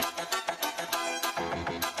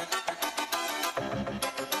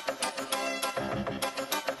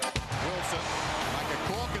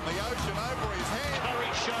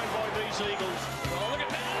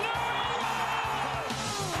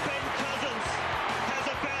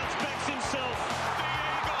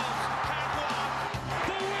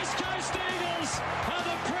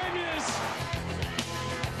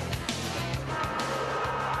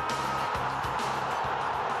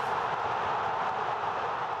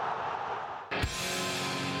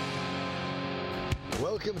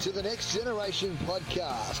Welcome to the Next Generation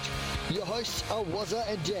podcast. Your hosts are Wazza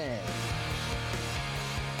and Dan.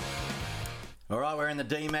 All right, we're in the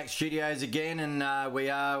DMAX studios again, and we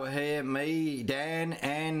are here, me, Dan,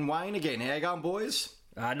 and Wayne again. How you going, boys?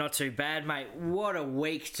 Not too bad, mate. What a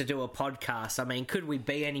week to do a podcast. I mean, could we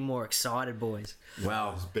be any more excited, boys?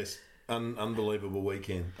 Well, Best, unbelievable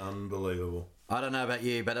weekend. Unbelievable. I don't know about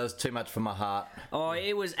you, but it was too much for my heart. Oh,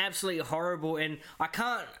 it was absolutely horrible, and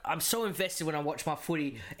I'm so invested when I watch my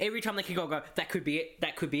footy. Every time they kick, I go, that could be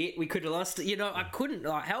it, we could have lost it. You know, I couldn't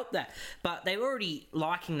help that. But they were already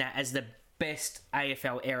liking that as the best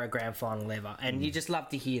AFL era grand final ever, and you just love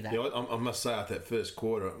to hear that. Yeah, I must say, after that first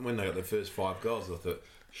quarter, when they got their first 5 goals, I thought,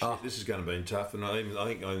 shit, this is going to be tough. And I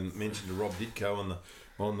think I mentioned to Rob Ditko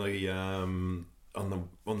on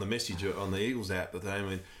the message on the Eagles app that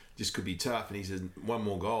they this could be tough, and he said, one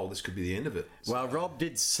more goal, this could be the end of it. So, Well, Rob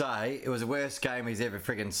did say it was the worst game he's ever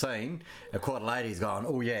friggin' seen. A quarter later, he's gone,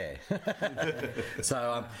 oh yeah.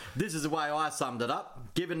 So this is the way I summed it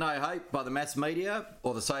up. Given no hope by the mass media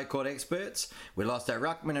or the so-called experts, we lost our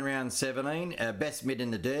ruckman in round 17, our best mid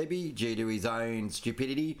in the derby due to his own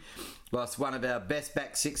stupidity. Lost one of our best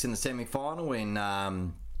back six in the semi-final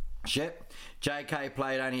in Shep. JK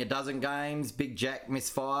played only a dozen games. Big Jack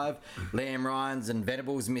missed 5. Liam Ryans and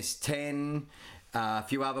Venables missed 10. A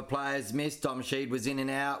few other players missed. Dom Sheed was in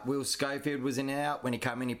and out. Will Schofield was in and out. When he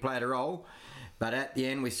came in, he played a role. But at the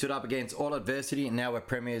end, we stood up against all adversity, and now we're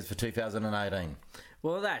premiers for 2018.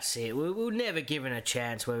 Well, that's it. We were never given a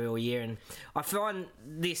chance where we were here, and I find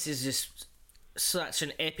this is just such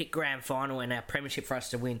an epic grand final and our premiership for us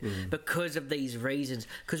to win because of these reasons.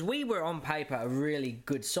 Because we were on paper a really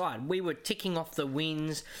good side. We were ticking off the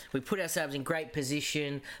wins. We put ourselves in great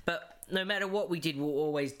position, but no matter what we did, we were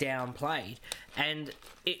always downplayed. And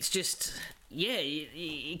it's just, yeah,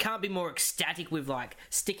 you can't be more ecstatic with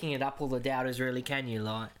sticking it up all the doubters, really, can you?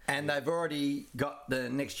 And they've already got the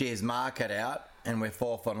next year's market out, and we're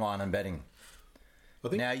 4th online in betting.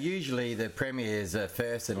 Now, usually the premiers are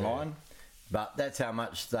first in line. But that's how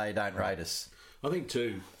much they don't rate us. I think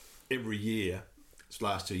too, every year, this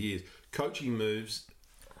last 2 years, coaching moves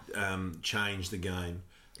change the game.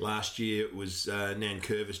 Last year it was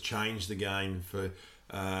Nankervis changed the game for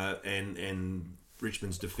and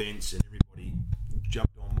Richmond's defence, and everybody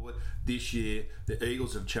jumped on board. This year the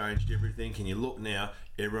Eagles have changed everything. Can you look now?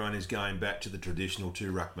 Everyone is going back to the traditional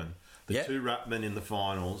 2 ruckman. The 2 ruckmen in the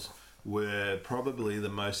finals were probably the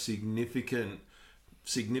most significant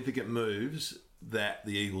moves that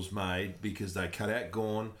the Eagles made, because they cut out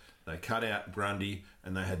Gawn, they cut out Grundy,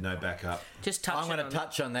 and they had no backup. I'm going to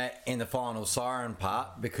touch on that in the final siren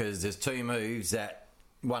part, because there's 2 moves that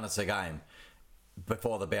won us a game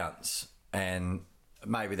before the bounce, and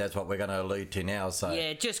maybe that's what we're going to allude to now. So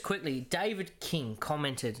yeah, just quickly, David King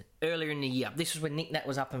commented earlier in the year, this was when Nick Nat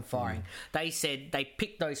was up and firing, they said they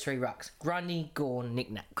picked those 3 rucks, Grundy, Gawn, Nick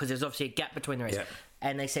Nat, because there's obviously a gap between the rest,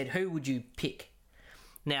 and they said, who would you pick?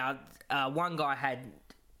 Now, one guy had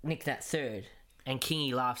Nick Nat 3rd, and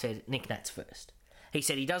Kingy laughed, said Nick Nat's 1st. He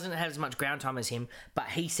said he doesn't have as much ground time as him, but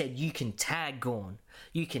he said you can tag Gawn,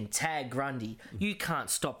 you can tag Grundy, you can't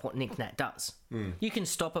stop what Nick Nat does. You can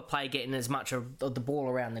stop a player getting as much of the ball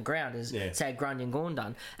around the ground as, say, Grundy and Gawn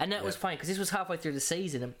done. And that was funny, because this was halfway through the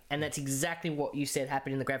season, and that's exactly what you said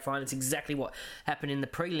happened in the grand final. It's exactly what happened in the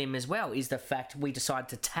prelim as well, is the fact we decided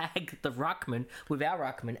to tag the ruckman with our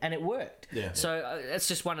ruckman, and it worked. So that's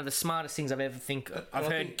just one of the smartest things I've ever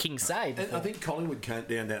heard King say before. I think Collingwood came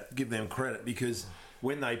down to give them credit, because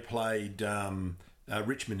when they played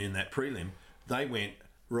Richmond in that prelim, they went,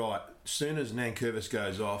 right, as soon as Nankervis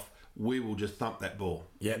goes off, we will just thump that ball.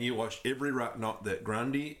 And you watch every ruck knock that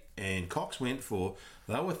Grundy and Cox went for,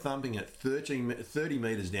 they were thumping it 30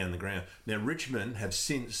 metres down the ground. Now, Richmond have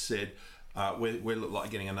since said, we're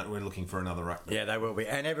looking for another ruck. Yeah, they will be.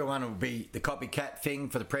 And everyone will be the copycat thing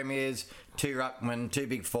for the premiers, 2 ruckmen, 2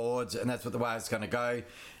 big forwards, and that's what the way it's going to go.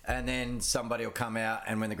 And then somebody will come out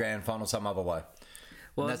and win the grand final some other way.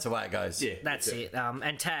 Well, and that's the way it goes. Yeah, that's it.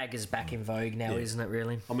 And tag is back in vogue now, isn't it,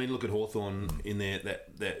 really? I mean, look at Hawthorn in there,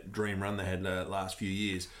 that dream run they had last few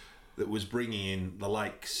years, that was bringing in the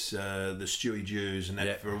Lakes, the Stewie Dews, and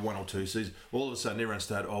that for 1 or 2 seasons. All of a sudden, everyone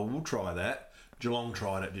started, we'll try that. Geelong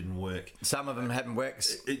tried it, didn't work. Some of them haven't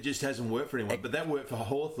worked. It just hasn't worked for anyone. But that worked for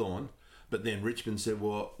Hawthorn. But then Richmond said,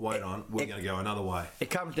 well, wait on, we're going to go another way. It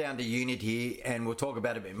comes down to unity, and we'll talk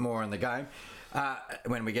about it a bit more in the game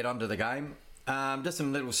when we get onto the game. Just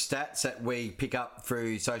some little stats that we pick up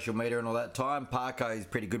through social media and all that time. Parko's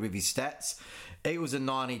pretty good with his stats. Eagles are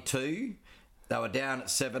 92. They were down by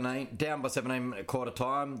 17 at quarter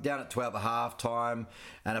time, down at 12 at half time,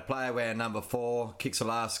 and a player wearing number 4 kicks the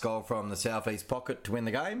last goal from the southeast pocket to win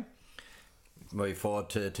the game. Move forward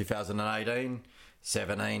to 2018,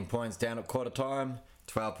 17 points down at quarter time,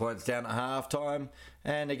 12 points down at half time,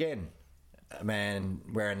 and again, a man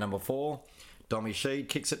wearing number 4, Dommy Sheed,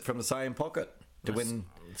 kicks it from the same pocket to win.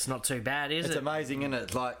 It's not too bad, is it? It's amazing, isn't it?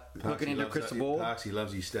 It's like looking into a crystal ball. Parksy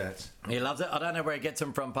loves his stats. He loves it. I don't know where he gets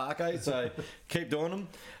them from, Parko, so keep doing them.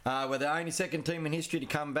 We're the only second team in history to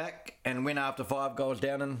come back and win after 5 goals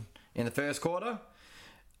down in the first quarter.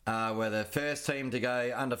 We're the first team to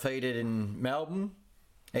go undefeated in Melbourne,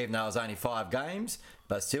 even though it was only 5 games,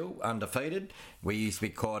 but still undefeated. We used to be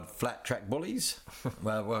called flat track bullies.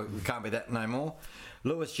 well, we can't be that no more.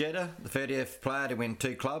 Lewis Jetta, the 30th player to win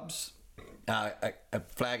 2 clubs. A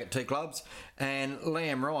flag at 2 clubs, and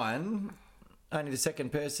Liam Ryan, only the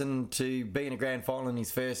second person to be in a grand final in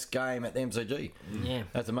his first game at the MCG. Yeah,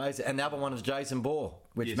 that's amazing. And the other one is Jason Bohr,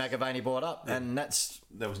 which McAvaney brought up, and that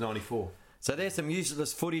was 94. So there's some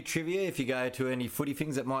useless footy trivia. If you go to any footy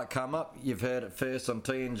things that might come up, you've heard it first on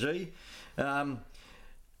TNG.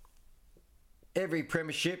 Every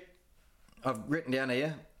premiership I've written down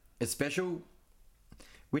here is special.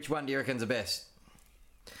 Which one do you reckon's the best?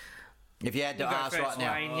 If you had to ask first, right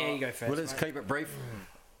now, Wayne. Yeah, you go first. We'll just keep it brief.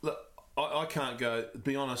 Look, I can't go. To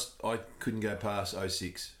be honest, I couldn't go past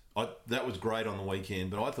 06. That was great on the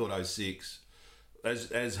weekend, but I thought 06,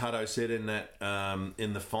 as Hutto said in that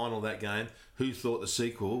in the final of that game, who thought the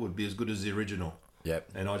sequel would be as good as the original?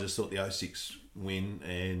 Yep. And I just thought the 06 win,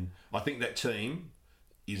 and I think that team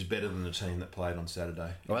is better than the team that played on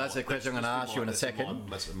Saturday. Well, that's the question I'm going to ask you in a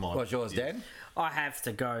second. What's yours, Dan? I have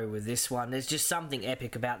to go with this one. There's just something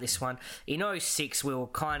epic about this one. In 06, we were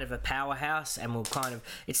kind of a powerhouse, and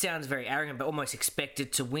it sounds very arrogant, but almost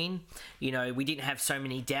expected to win. You know, we didn't have so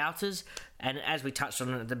many doubters, and as we touched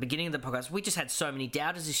on at the beginning of the podcast, we just had so many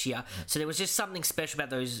doubters this year. So there was just something special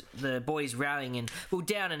about the boys rallying, and we were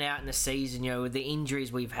down and out in the season, you know, with the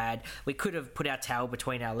injuries we've had. We could have put our tail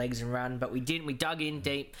between our legs and run, but we didn't. We dug in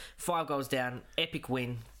deep, 5 goals down, epic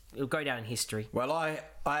win. It'll go down in history. Well, I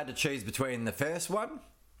had to choose between the first one,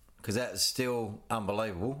 because that's still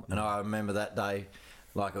unbelievable, and I remember that day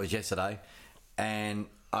like it was yesterday, and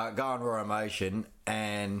I go on raw emotion,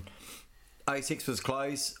 and 06 was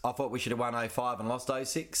close. I thought we should have won 05 and lost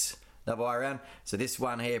 06 the other way around. So this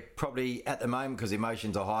one here, probably at the moment, because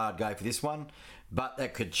emotions are high, I'd go for this one, but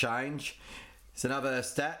that could change. It's another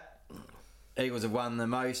stat. Eagles have won the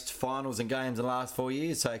most finals and games in the last 4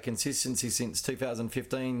 years, so consistency since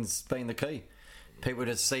 2015's been the key. People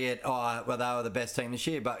just see it, well, they were the best team this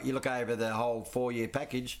year, but you look over the whole 4-year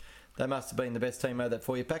package, they must have been the best team over that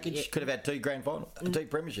 4-year package. Yeah. Could have had 2 grand finals, 2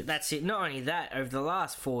 premierships. That's it. Not only that, over the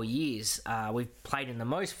last 4 years, we've played in the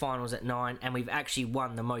most finals at 9, and we've actually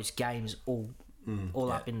won the most games all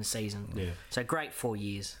up in the season. Yeah. So great 4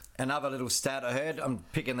 years. Another little stat I heard, I'm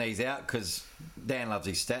picking these out because Dan loves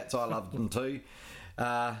his stats, I love them too.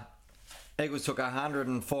 Eagles took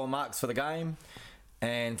 104 marks for the game,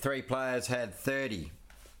 and 3 players had 30.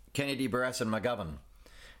 Kennedy, Barrass and McGovern.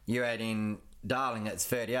 You add in Darling, that's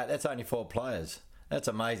 38. That's only 4 players. That's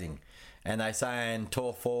amazing. And they saying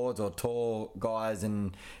tall forwards or tall guys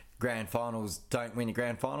in grand finals don't win your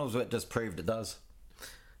grand finals. Well, it just proved it does.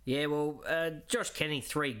 Yeah, well, Josh Kennedy,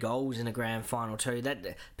 3 goals in a grand final too.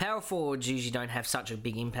 That power forwards usually don't have such a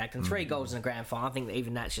big impact, and 3 goals in a grand final, I think that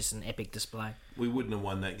even that's just an epic display. We wouldn't have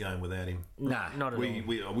won that game without him. Nah, not at all. We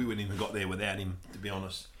wouldn't even got there without him, to be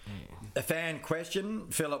honest. A fan question,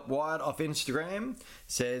 Philip Wyatt off Instagram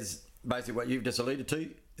says basically what you've just alluded to: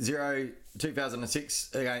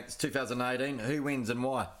 2006 against 2018. Who wins and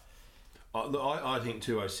why? I think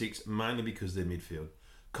 206 mainly because they're midfield.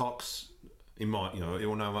 Cox. You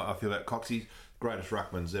all know what I feel about Coxie, greatest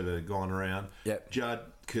ruckman's ever gone around. Yep. Judd,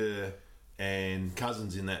 Kerr, and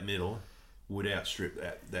Cousins in that middle would outstrip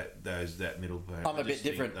that middle. I'm a bit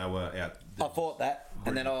different. They were out. I thought that,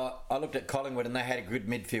 and then I looked at Collingwood, and they had a good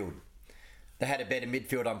midfield. They had a better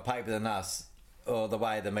midfield on paper than us, or the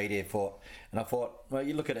way the media thought. And I thought, well,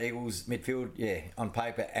 you look at Eagles midfield, yeah, on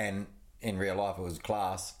paper and in real life it was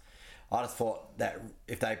class. I just thought that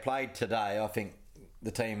if they played today, I think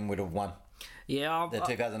the team would have won. Yeah, the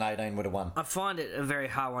 2018 would have won. I find it a very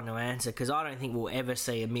hard one to answer because I don't think we'll ever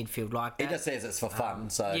see a midfield like that. He just says it's for fun,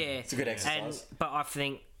 so yeah, it's a good exercise. But I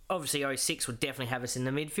think obviously 06 would definitely have us in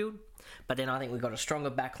the midfield, but then I think we've got a stronger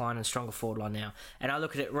back line and stronger forward line now. And I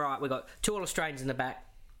look at it right, we've got 2 All-Australians in the back,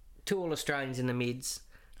 2 All-Australians in the mids,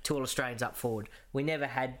 2 All-Australians up forward. We never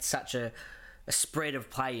had such a spread of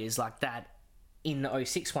players like that. In the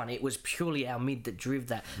 06 one, it was purely our mid that drove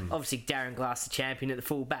that. Obviously, Darren Glass, the champion at the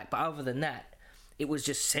full back. But other than that, it was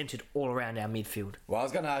just centred all around our midfield. Well, I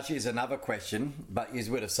was going to ask you another question, but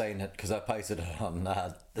you would have seen it because I posted it on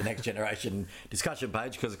the Next Generation discussion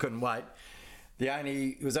page because I couldn't wait. There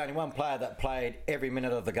was only one player that played every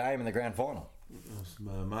minute of the game in the grand final. It was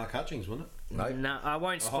Mark Hutchings, wasn't it? No. No, I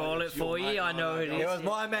won't spoil it for you. I know who it It is. was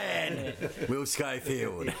my man, Will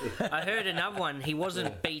Schofield. I heard another one. He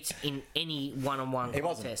wasn't beat in any one-on-one He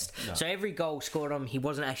wasn't. contest. No. So every goal scored on him, he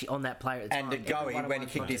wasn't actually on that player at the And time. De Goey, when he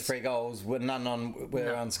kicked his 3 goals, were none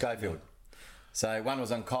on Schofield. So one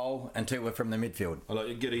was on Cole and 2 were from the midfield. I like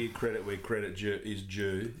you got to give credit where credit is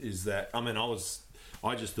due. Is that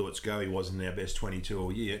I just thought Scully wasn't our best 22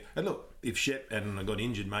 all year. And look, if Shep hadn't got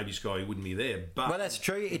injured, maybe Scully wouldn't be there. But Well, that's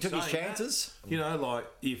true. He took his chances. Like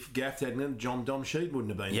if Gaff hadn't, John Dom Sheed wouldn't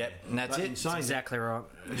have been Yep, there. and that's But it. in saying Exactly right.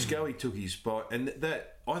 that, Scully took his spot, and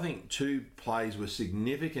that I think 2 plays were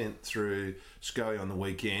significant through Scully on the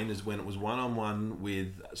weekend. Is when it was 1-on-1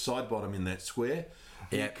 with side bottom in that square.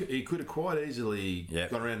 Yep. He could have quite easily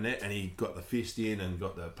Yep. got around that, and he got the fist in and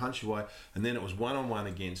got the punch away. And then it was 1-on-1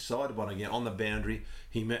 against side to bottom again on the boundary.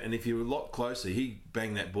 And if you were a lot closer, he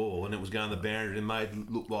banged that ball, and it was going the boundary and made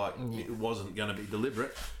it look like it wasn't going to be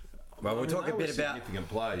deliberate. Well, we'll talk a bit about significant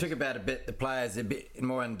plays. Talk about the players a bit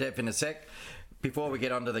more in depth in a sec. Before we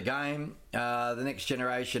get onto the game, the Next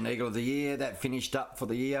Generation Eagle of the Year that finished up for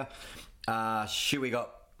the year. Shuey got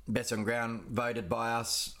best on ground voted by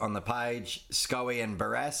us on the page. Scully and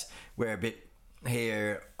Barras. We're a bit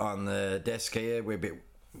here on the desk here. We're a bit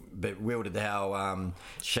bewildered how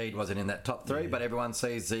Sheed wasn't in that top 3, but everyone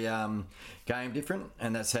sees the game different,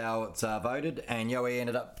 and that's how it's voted. And Yowie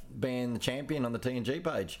ended up being the champion on the TNG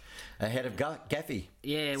page, ahead of Gaffy.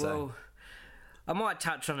 Yeah, So- well, I might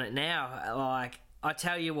touch on it now. Like, I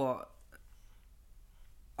tell you what,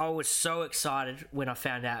 I was so excited when I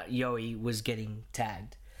found out Yowie was getting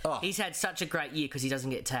tagged. Oh. He's had such a great year because he doesn't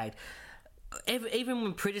get tagged. Even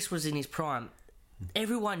when Pritis was in his prime,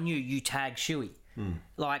 everyone knew you tagged Shuey.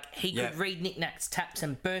 Like, he Yeah. could read Nick Nat's taps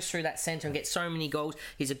and burst through that centre and get so many goals.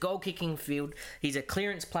 He's a goal-kicking field. He's a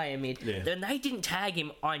clearance player mid. Yeah. When they didn't tag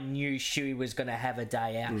him, I knew Shuey was going to have a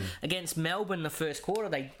day out. Against Melbourne the first quarter,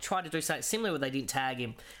 they tried to do something similar where they didn't tag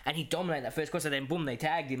him, and he dominated that first quarter, so then boom, they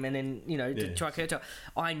tagged him, and then, to try to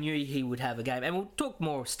I knew he would have a game. And we'll talk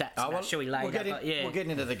more stats about Shuey later. We'll get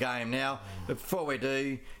into the game now. Before we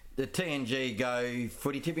do, the TNG Go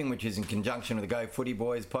Footy Tipping, which is in conjunction with the Go Footy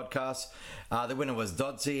Boys podcast. The winner was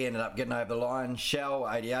Dodsey, ended up getting over the line. Shell,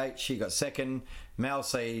 88, she got second. Mal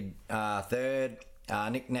Seed, third.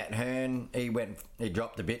 Nick Nat Hearn, he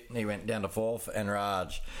dropped a bit, he went down to 4th, and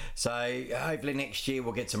Raj. So hopefully next year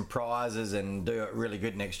we'll get some prizes and do it really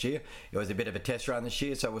good next year. It was a bit of a test run this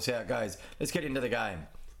year, so we'll see how it goes. Let's get into the game.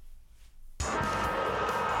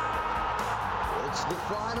 It's the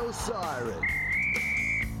final siren.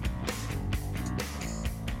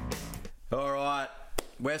 All right,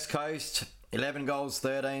 West Coast, 11 goals,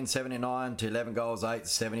 13, 79 to 11 goals, 8,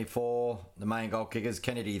 74. The main goal kickers,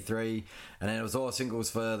 Kennedy, 3. And then it was all singles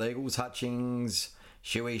for the Eagles, Hutchings,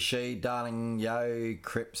 Shuey, Sheed, Darling, Yo,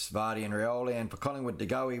 Cripps, Vardy and Rioli. And for Collingwood, De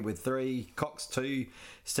Goey with 3, Cox 2,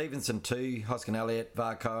 Stevenson 2, Hoskin Elliott,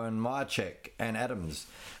 Varcoen, Myercheck and Adams.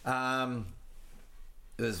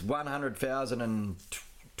 There's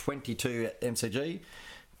 100,022 at MCG.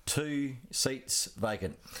 2 seats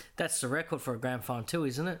vacant. That's the record for a grand final too,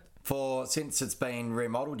 isn't it? Since it's been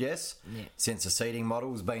remodelled, yes. Yeah. Since the seating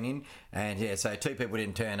model's been in, and so 2 people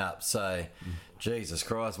didn't turn up. So, Jesus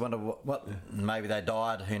Christ, wonder what maybe they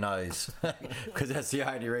died. Who knows? Because that's the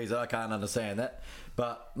only reason I can't understand that.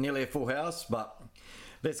 But nearly a full house. But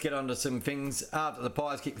let's get on to some things. After the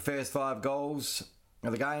Pies kicked the first 5 goals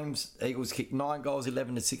of the games, Eagles kicked 9 goals,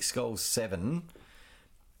 11 to 6 goals, 7.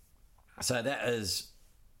 So that is.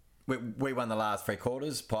 We won the last 3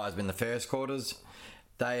 quarters. Pies win the first quarters.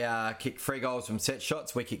 They kicked 3 goals from set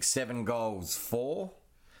shots. We kicked 7 goals, 4.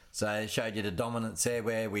 So it showed you the dominance there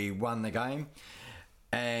where we won the game.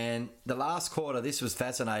 And the last quarter, this was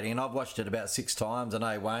fascinating. And I've watched it about 6 times. I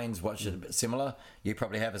know Wayne's watched it a bit similar. You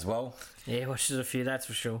probably have as well. Yeah, watches a few, that's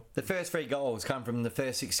for sure. The first 3 goals come from the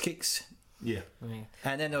first 6 kicks. Yeah.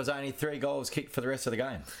 And then there was only 3 goals kicked for the rest of the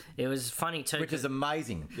game. It was funny too. Which is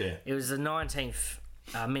amazing. Yeah. It was the 19th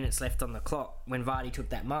minutes left on the clock when Vardy took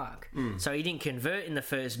that mark. So he didn't convert in the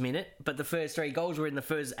first minute, but the first 3 goals were in the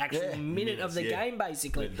first actual minute of the game,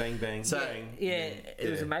 basically. Bang, bang, So- bang. It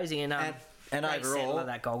was amazing. And And great overall- settle of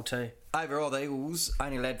that goal too. Overall, the Eagles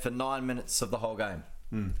only led for 9 minutes of the whole game.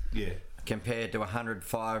 Yeah. Compared to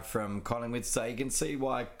 105 from Collingwood. So you can see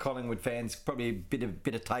why Collingwood fans probably a bit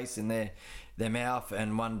of taste in their mouth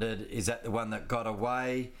and wondered, is that the one that got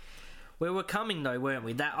away? We were coming though, weren't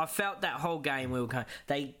we? That I felt that whole game we were coming.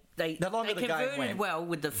 They they The longer the game converted went. well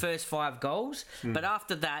with the first 5 goals, but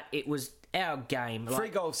after that it was our game. 3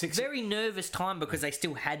 goals, 6. Very nervous time because they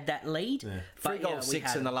still had that lead. Yeah. 3 goals,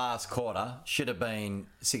 6 in the last quarter should have been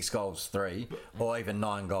 6 goals, 3, or even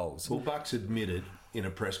 9 goals. Well, Bucks admitted in a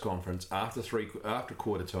press conference after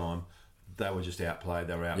quarter time, they were just outplayed.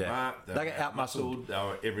 They were outmarked. They got outmuscled. They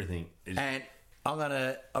were everything. And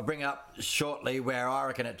I'll bring up shortly where I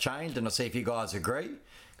reckon it changed, and I'll see if you guys agree,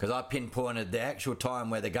 because I pinpointed the actual time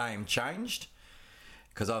where the game changed,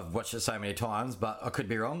 because I've watched it so many times, but I could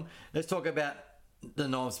be wrong. Let's talk about the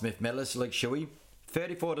Norm Smith medalist, Luke Shuey.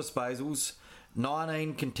 34 disposals,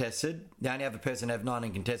 19 contested. The only other person to have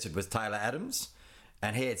 19 contested was Taylor Adams,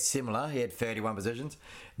 and he had similar. He had 31 possessions,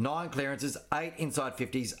 9 clearances, 8 inside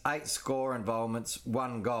 50s, 8 score involvements,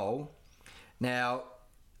 1 goal. Now,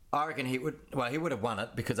 I reckon he would have won it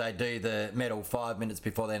because they do the medal 5 minutes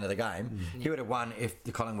before the end of the game. He would have won if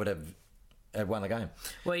the Collingwood had won the game.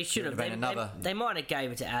 Well, he should have. They might have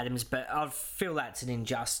gave it to Adams, but I feel that's an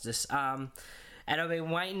injustice. And I've been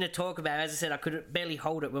waiting to talk about, as I said, I could barely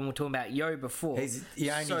hold it when we were talking about Yo before. He's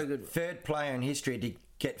the only so good. third player in history to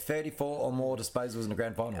get 34 or more disposals in the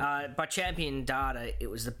grand final. By champion data, it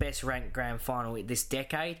was the best ranked grand final this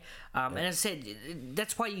decade. And as I said,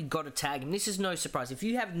 that's why you got to tag him. This is no surprise. If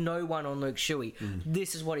you have no one on Luke Shuey,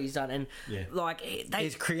 this is what he's done. And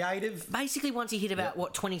he's creative. Basically, once he hit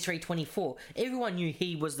about 23, 24, everyone knew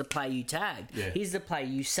he was the player you tagged. Yeah. He's the player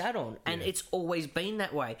you sat on, and it's always been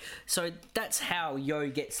that way. So that's how Yo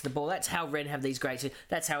gets the ball. That's how Red have these greats.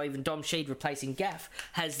 That's how even Dom Sheed replacing Gaff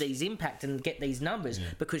has these impact and get these numbers. Yeah.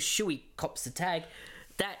 Because Shuey cops the tag.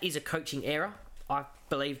 That is a coaching error, I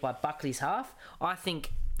believe, by Buckley's half. I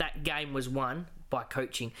think that game was won by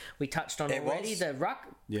coaching. We touched on already the ruck.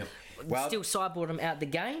 Yep. Still sideboard him out the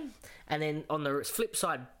game. And then on the flip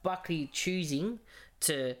side, Buckley choosing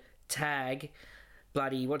to tag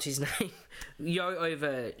bloody, what's his name? Yo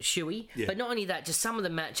over Shuey. Yeah. But not only that, just some of the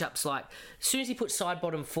matchups, like, as soon as he put side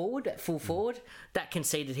bottom forward, at full forward, that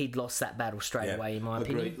conceded he'd lost that battle straight away, in my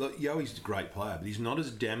opinion. Look, Yo's a great player, but he's not as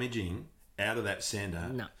damaging out of that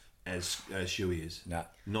centre as Shuey is. No.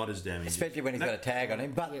 Not as damaging. Especially when he's got a tag on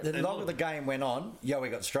him. But the longer the game went on, Yoey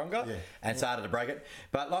got stronger and started to break it.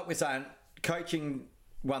 But like we're saying, coaching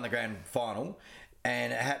won the grand final,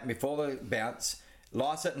 and it happened before the bounce.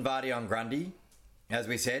 Lysett and Vardy on Grundy, as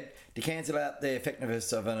we said, to cancel out the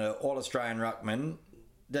effectiveness of an All-Australian ruckman.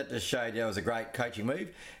 That just showed it was a great coaching move.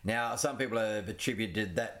 Now, some people have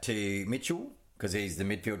attributed that to Mitchell because he's the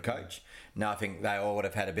midfield coach. Now, I think they all would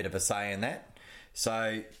have had a bit of a say in that.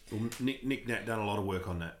 So, Nick Nat done a lot of work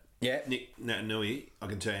on that. Yeah, Nick Naitanui, I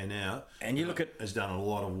can tell you now, and you look at has done a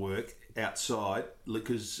lot of work outside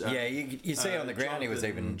because you see on the ground he was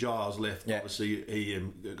even Giles left. Yeah. Obviously, he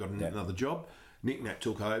got another job. Nick Nat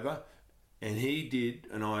took over. And he did,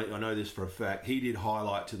 and I know this for a fact, he did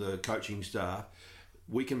highlight to the coaching staff,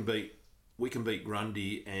 we can beat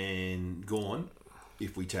Grundy and Gawn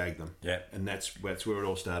if we tag them. Yeah. And that's where it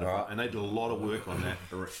all started from. And they did a lot of work on that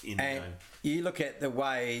in the game. You look at the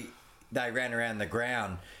way they ran around the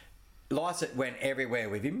ground, Lysett went everywhere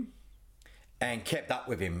with him and kept up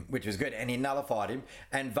with him, which was good, and he nullified him.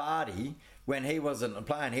 And Vardy, when he wasn't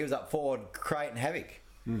playing, he was up forward creating havoc.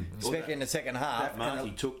 Especially in the second half. That mark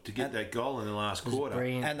he took to get that goal in the last quarter.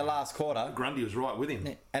 Brilliant. And the last quarter. Grundy was right with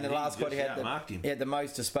him. And the last quarter he had the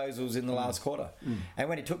most disposals in the last quarter. And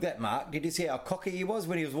when he took that mark, did you see how cocky he was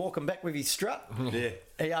when he was walking back with his strut? Yeah.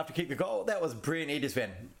 He after kick the goal. That was brilliant. He just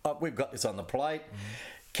went, we've got this on the plate.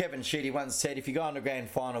 Kevin Sheedy once said, if you go on the grand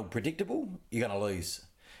final predictable, you're going to lose.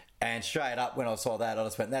 And straight up, when I saw that, I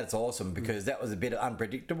just went, that's awesome, because that was a bit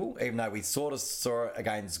unpredictable, even though we sort of saw it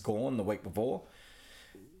against Gawn the week before.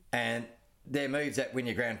 And their moves that win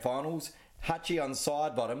your grand finals. Hutchie on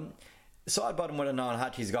side bottom. Side bottom would have known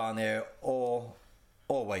Hutchie's gone there all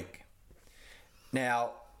week.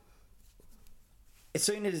 Now, as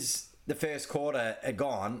soon as the first quarter had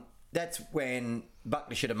gone, that's when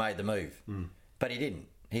Buckley should have made the move. But he didn't.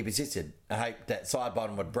 He persisted. I hoped that side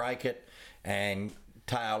bottom would break it and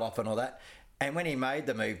tail off and all that. And when he made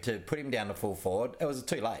the move to put him down to full forward, it was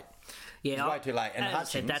too late. Yeah, it was way too late. And Hutchings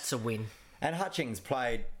said, that's a win. And Hutchings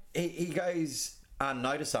played. He goes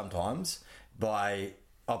unnoticed sometimes by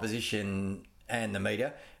opposition and the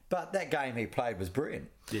media, but that game he played was brilliant.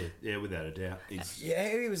 Yeah, without a doubt. He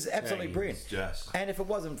was absolutely brilliant. And if it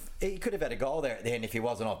wasn't, he could have had a goal there at the end if he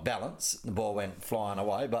wasn't off balance. The ball went flying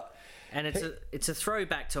away, but. And it's a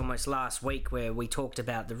throwback to almost last week where we talked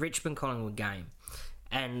about the Richmond-Collingwood game,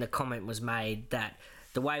 and the comment was made that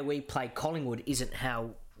the way we played Collingwood isn't how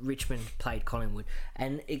Richmond played Collingwood,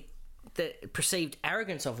 and the perceived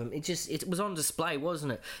arrogance of him. It was on display,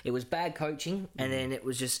 wasn't it? It was bad coaching, and then it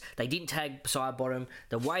was just they didn't tag Sidebottom.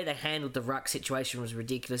 The way they handled the ruck situation was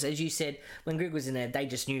ridiculous. As you said, when Greg was in there, they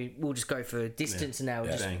just knew we'll just go for distance, and they were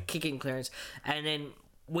just kicking clearance. And then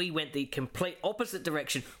we went the complete opposite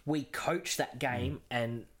direction. We coached that game,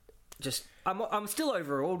 and just I'm still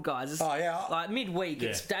overawed, guys. It's like midweek.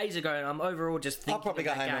 It's days ago, and I'm overawed just thinking. I'll probably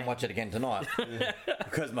go home and watch it again tonight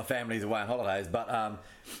because my family's away on holidays. But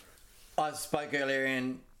I spoke earlier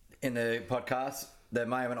in the podcast. The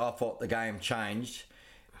moment I thought the game changed,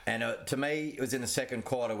 and to me, it was in the second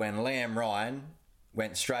quarter when Liam Ryan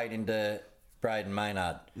went straight into Braden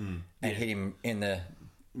Maynard and hit him in the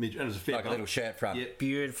like a little shirt front. Yep.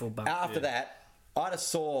 Beautiful bump. After that, I just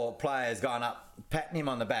saw players going up, patting him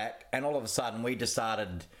on the back, and all of a sudden we just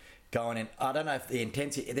started going in. I don't know if the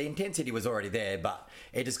intensity was already there, but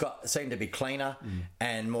it just seemed to be cleaner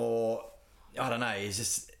and more. I don't know.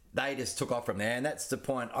 They just took off from there, and that's the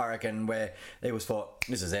point I reckon where it was thought,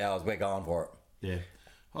 this is ours. We're going for it. Yeah,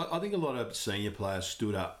 I think a lot of senior players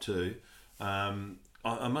stood up too. Can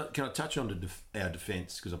I touch on our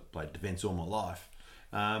defence, because I've played defence all my life.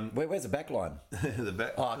 Where's the back line? The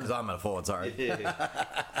back. Oh, because I'm a forward. Sorry. Yeah.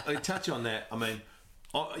 I touch on that. I mean,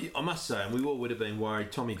 I must say, and we all would have been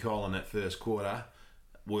worried. Tommy Cole in that first quarter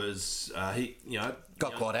was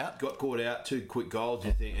got caught out. Got caught out. 2 quick goals,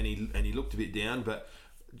 you think, and he looked a bit down. But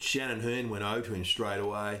Shannon Hearn went over to him straight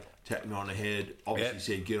away, tapped him on the head.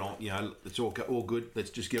 Obviously said, "Get on. It's all good. Let's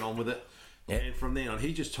just get on with it." Yep. And from then on,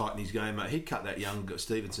 he just tightened his game up. He cut that young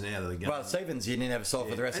Stevenson out of the game. Well, Stevens, you never saw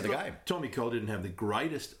for the rest of the game. Tommy Cole didn't have the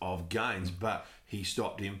greatest of games, but he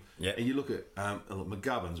stopped him. Yep. And you look at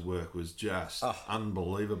McGovern's work was just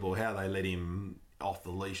unbelievable. How they let him off the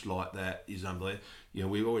leash like that is unbelievable.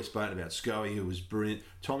 We've always spoken about Scoey, who was brilliant.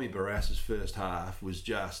 Tommy Barrass's first half was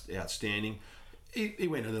just outstanding. He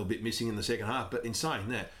went a little bit missing in the second half, but in saying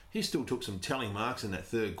that, he still took some telling marks in that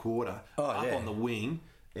third quarter on the wing.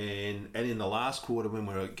 And in the last quarter, when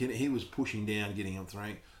he was pushing down, getting him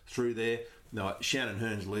through there. No, Shannon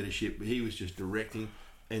Hearn's leadership, he was just directing,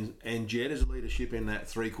 and Jedd's leadership in that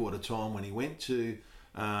 3/4 time when he went to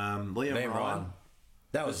Liam Ryan.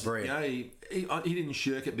 That was brilliant. He didn't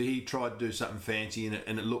shirk it, but he tried to do something fancy, and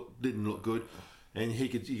it didn't look good. And you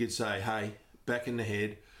could say, hey, back in the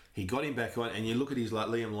head. He got him back on, and you look at his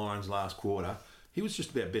Liam Lyon's last quarter. He was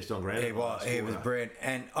just about best on ground. He was brilliant.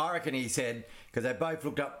 And I reckon he said, because they both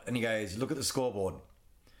looked up and he goes, look at the scoreboard.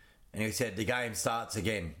 And he said, the game starts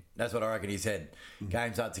again. That's what I reckon he said.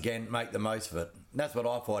 Game starts again, make the most of it. And that's what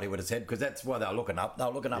I thought he would have said, because that's why they were looking up. They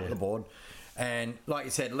were looking up at the board. And like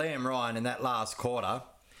you said, Liam Ryan in that last quarter,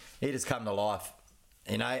 he just come to life.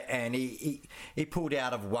 And he pulled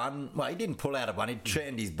out of one. Well, he didn't pull out of one. He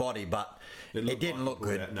turned his body, but it didn't look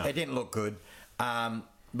good. It didn't look good.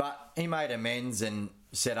 But he made amends and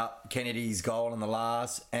set up Kennedy's goal in the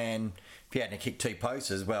last. And if he hadn't kicked 2 posts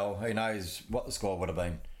as well, who knows what the score would have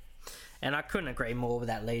been. And I couldn't agree more with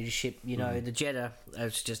that leadership. The Jeddah,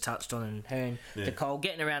 as just touched on, and Hearn, the Cole,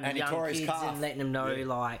 getting around the young kids and letting them know,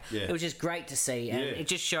 it was just great to see. And it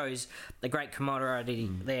just shows the great camaraderie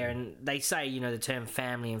there. And they say, the term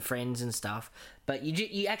family and friends and stuff. But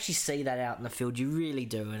you actually see that out in the field. You really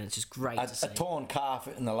do. And it's just great to see. A torn calf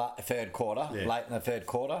in the third quarter, late in the third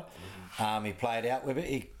quarter. He played out with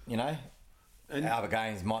it. And other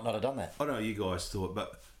games might not have done that. I don't know what you guys thought,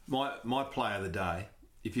 but my play of the day,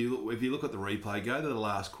 if you look at the replay, go to the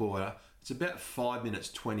last quarter. It's about 5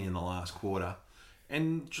 minutes 20 in the last quarter,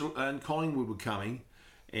 and Collingwood were coming,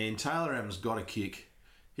 and Taylor Adams got a kick.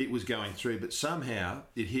 It was going through, but somehow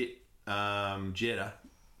it hit Jeddah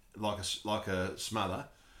like a smother.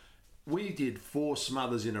 We did 4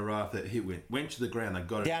 smothers in a row that hit went to the ground. They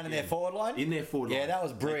got it down again. in their forward line. In their forward line. Yeah, that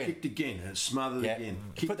was brilliant. They kicked again and smothered again.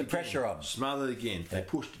 Kicked put the pressure on. Smothered again. They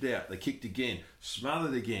pushed it out. They kicked again.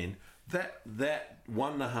 Smothered again. That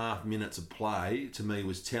 1.5 minutes of play to me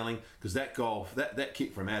was telling, because that goal, that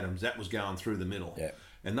kick from Adams, that was going through the middle. Yeah.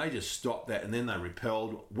 And they just stopped that, and then they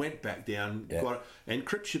repelled, went back down, got it. And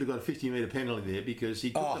Cripps should have got a 50-metre penalty there because he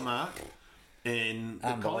took the mark, and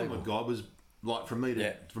the Collingwood guy was like from me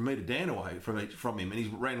to Dan away from him, and he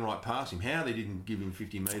ran right past him. How they didn't give him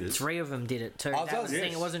 50 metres? 3 of them did it too. That was the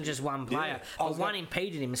thing. It wasn't just one player. But one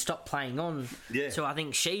impeded him and stopped playing on. Yeah. So I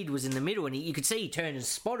think Sheed was in the middle, and you could see he turned and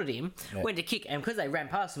spotted him, went to kick, and because they ran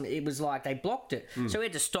past him, it was like they blocked it. So he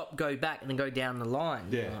had to stop, go back, and then go down the line.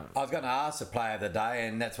 Yeah. I was going to ask the player of the day,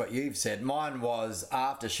 and that's what you've said. Mine was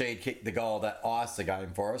after Sheed kicked the goal that iced the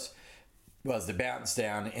game for us, was the bounce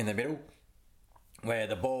down in the middle, where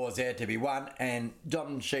the ball was there to be won, and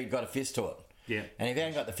John Sheed got a fist to it. Yeah. And if he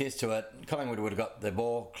hadn't got the fist to it, Collingwood would have got the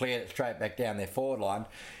ball, cleared it straight back down their forward line.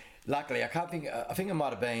 luckily, I think it might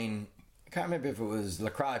have been. I can't remember if it was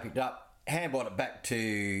Lecrae picked up, handballed it back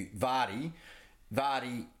to Vardy.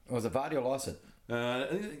 Was it Vardy or Lysett? I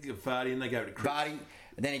think Vardy, and they gave it to Cripps. Vardy,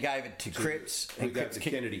 and then he gave it to Cripps. We And gave it Cripps to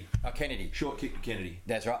Kennedy. Kennedy. Short kick to Kennedy.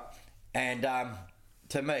 That's right. And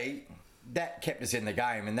to me, that kept us in the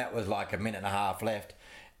game, and that was like a minute and a half left.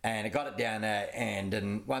 And it got it down there,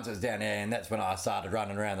 and once it was down there, and that's when I started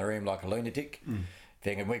running around the room like a lunatic,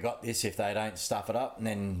 thinking, we got this if they don't stuff it up. And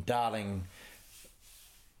then Darling,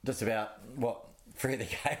 just about, through the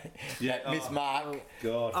game, missed mark.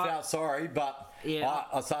 God. Felt sorry, but Yeah.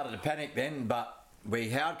 I started to panic then, but we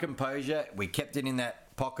held composure, we kept it in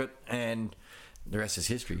that pocket, and the rest is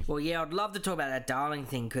history. Well, yeah, I'd love to talk about that Darling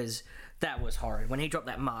thing because that was horrid when he dropped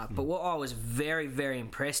that mark. But what I was very, very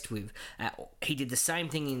impressed with, he did the same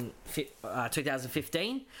thing in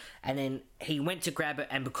 2015, and then he went to grab it,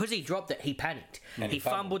 and because he dropped it, he panicked. And he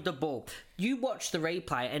fumbled the ball. You watch the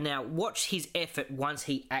replay, and now watch his effort once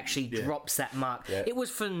he actually drops that mark. Yeah. It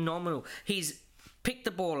was phenomenal. He's picked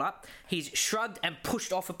the ball up, he's shrugged and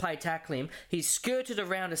pushed off a player tackle him, he's skirted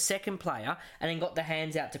around a second player, and then got the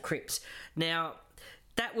hands out to Cripps. Now,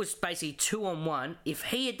 that was basically 2-on-1. If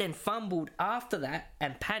he had then fumbled after that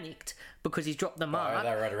and panicked because he's dropped the mark,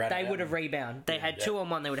 they would have rebounded. They had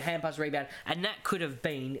 2-on-1, they would have hand pass rebound, and that could have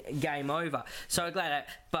been game over. So glad that.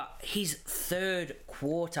 But his third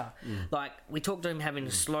quarter, like we talked to him having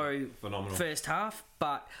a slow Phenomenal. first half,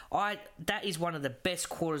 but that is one of the best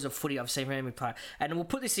quarters of footy I've seen from any player. And we'll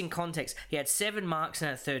put this in context. He had 7 marks in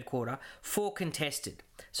that third quarter, 4 contested.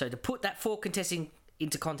 So to put that 4 contesting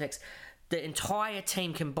into context, the entire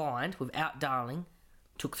team combined, without Darling,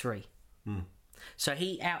 took 3. So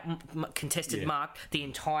he out-contested Mark the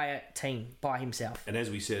entire team by himself. And as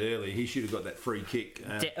we said earlier, he should have got that free kick in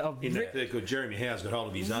that third quarter. Jeremy Howe's got hold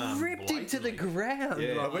of his arm. Ripped him to the ground.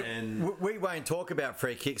 Yeah, like, and We won't talk about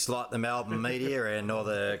free kicks like the Melbourne media and all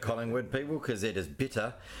the Collingwood people because they're just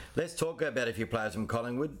bitter. Let's talk about a few players from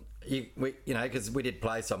Collingwood. Because we did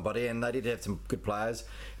play somebody and they did have some good players.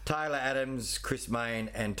 Taylor Adams, Chris Mayne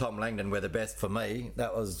and Tom Langdon were the best for me.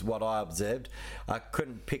 That was what I observed. I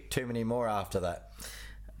couldn't pick too many more after that.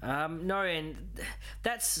 No, and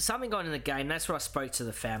that's something going in the game. That's what I spoke to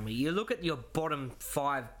the family. You look at your bottom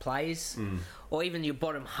 5 players, or even your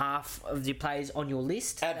bottom half of your players on your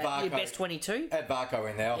list. Add Barco. Your best 22. Add Barco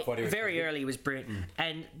in there. I thought he was Very early, he was brilliant.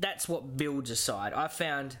 And that's what builds a side. I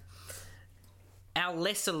found our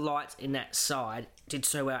lesser lights in that side did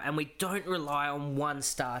so well, and we don't rely on one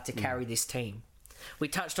star to carry this team. We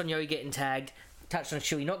touched on Yo getting tagged, touched on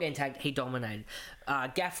Shuey not getting tagged, he dominated.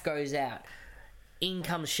 Gaff goes out, in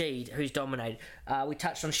comes Sheed, who's dominated. We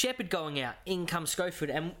touched on Shepherd going out, in comes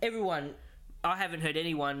Schofield, and everyone, I haven't heard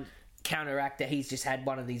anyone counteract that he's just had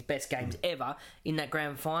one of these best games ever in that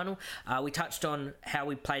grand final. We touched on how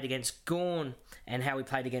we played against Gawn and how we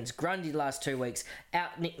played against Grundy the last 2 weeks.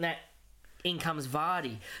 Out Nick Nat, in comes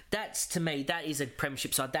Vardy. That's, to me, that is a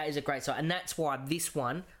premiership side. That is a great side. And that's why this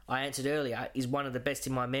one, I answered earlier, is one of the best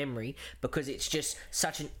in my memory because it's just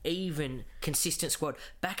such an even, consistent squad.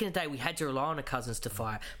 Back in the day, we had to rely on a Cousins to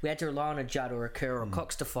fire. We had to rely on a Judd or a Kerr or a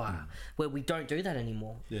Cox to fire, where we don't do that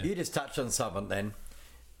anymore. Yeah. You just touched on something then.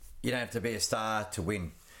 You don't have to be a star to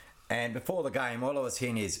win. And before the game, all I was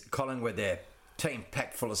hearing is Collingwood, their team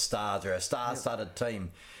packed full of stars. They're a star-studded team.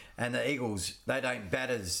 And the Eagles, they don't bat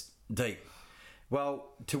as deep. Well,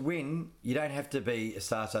 to win, you don't have to be a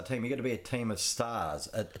star-studded team. You've got to be a team of stars,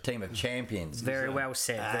 a team of champions. Very well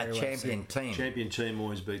said. A champion team. champion team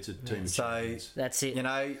always beats a team of champions. That's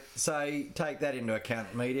it. So take that into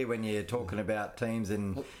account, media, when you're talking about teams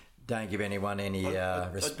and don't give anyone any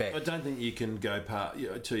respect. I don't think you can go part.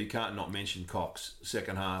 You can't not mention Cox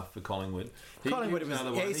second half for Collingwood. Collingwood was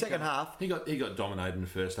another one. Second half. He got dominated in the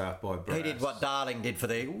first half by Brass. He did what Darling did for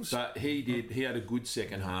the Eagles. But he did. He had a good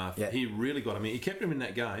second half. Yeah. He really got him in. He kept him in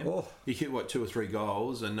that game. Oh. He kicked 2 or 3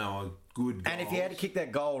 goals, and they were good goals. And if he had to kick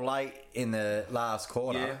that goal late in the last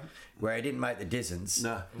quarter, where he didn't make the distance,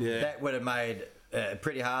 that would have made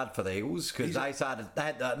pretty hard for the Eagles because they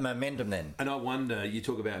had that momentum then. And I wonder, you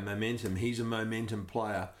talk about momentum. He's a momentum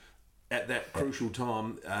player. At that crucial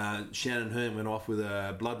time, Shannon Hearn went off with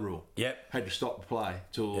a blood rule. Yep. Had to stop the play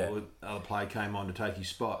till other play came on to take his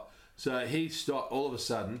spot. So he stopped all of a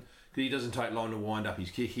sudden because he doesn't take long to wind up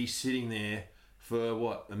his kick. He's sitting there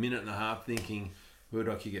for a minute and a half thinking, where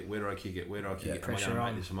do I kick it? Where do I kick it? Where do I kick it? Am I going to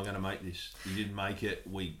make this? Am I going to make this? He didn't make it.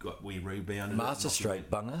 We rebounded. Master Street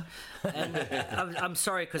bunger. And I'm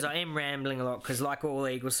sorry because I am rambling a lot because, like all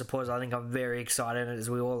Eagles supporters, I think I'm very excited as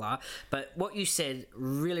we all are. But what you said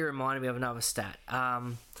really reminded me of another stat.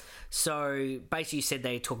 So basically, you said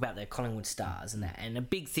they talk about their Collingwood stars and that, and a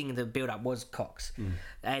big thing in the build-up was Cox,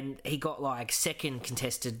 and he got like second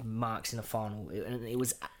contested marks in the final, and it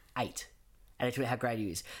was 8. And it's how great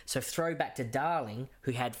he is. So throw back to Darling,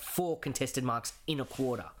 who had 4 contested marks in a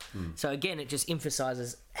quarter. So again, it just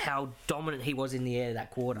emphasises how dominant he was in the air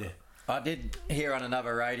that quarter. Yeah. I did hear on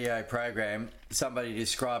another radio program somebody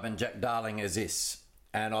describing Jack Darling as this,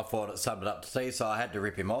 and I thought it summed it up to see, so I had to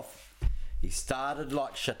rip him off. He started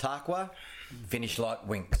like Chautauqua, finished like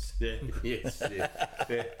Winks. Yeah, yes,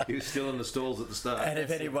 yeah. He was still in the stalls at the start. And if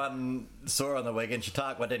anyone saw on the weekend,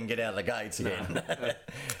 Chautauqua didn't get out of the gates again.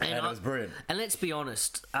 and it was brilliant. And let's be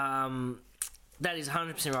honest, that is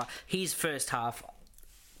 100% right. His first half,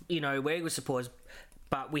 we're Eagles supporters,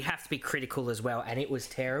 but we have to be critical as well, and it was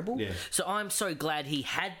terrible. Yeah. So I'm so glad he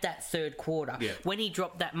had that third quarter. Yeah. When he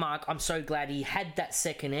dropped that mark, I'm so glad he had that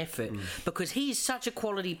second effort, because he is such a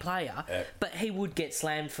quality player, but he would get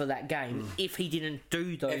slammed for that game if he didn't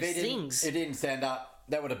do those things. He didn't stand up.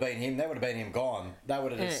 That would have been him. That would have been him gone. They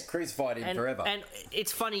would have just crucified him forever. And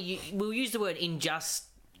it's funny, we'll use the word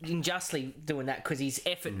unjustly doing that, because his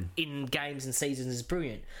effort in games and seasons is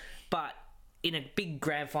brilliant. But in a big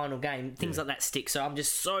grand final game, things like that stick. So I'm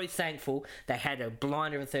just so thankful they had a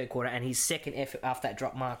blinder in the third quarter, and his second effort after that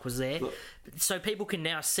drop mark was there. So people can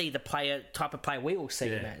now see the type of player we all see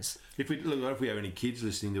him as. If we have any kids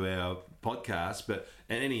listening to our podcast,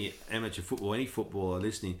 and any amateur football, any footballer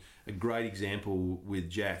listening, a great example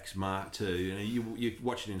with Jack's mark too. You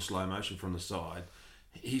watch it in slow motion from the side.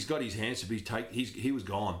 He's got his hands to he was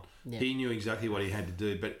gone. Yeah. He knew exactly what he had to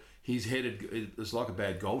do, but his head it was like a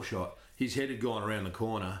bad goal shot. His head had gone around the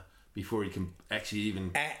corner before he can actually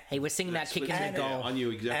even. He was singing that kick in the goal. I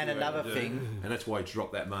knew exactly. And what another to do, thing, and that's why he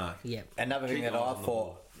dropped that mark. Yeah. Another thing that I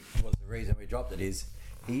thought was the reason we dropped it is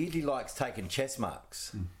he usually likes taking chest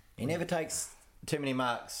marks. He never takes too many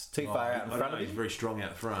marks too far out in front of him. He's very strong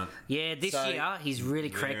out front. Yeah, this year he's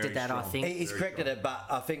really corrected that, strong. I think. He's corrected it, but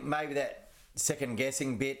I think maybe that second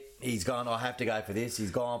guessing bit, he's gone, I have to go for this.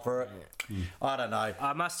 He's gone for it. I don't know.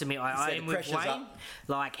 I must admit, I am with Wayne. up.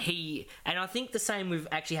 And I think the same with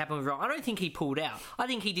actually happened with Ryan. I don't think he pulled out. I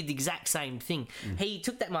think he did the exact same thing. He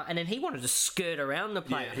took that mark and then he wanted to skirt around the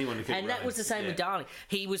player. Yeah, he wanted to keep and that running. was the same with Darling.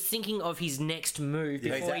 He was thinking of his next move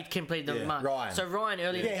before he'd completed the mark. Ryan. So Ryan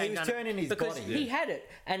earlier Yeah, he was turning his because body. he had it,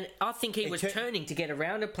 and I think he was turning to get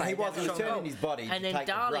around a player. He was turning his body and to then take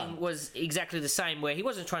the Darling run. was exactly the same, where he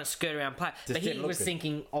wasn't trying to skirt around play, but he didn't look was good.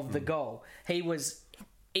 thinking of the goal.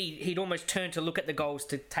 He'd almost turn to look at the goals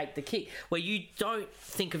to take the kick, where you don't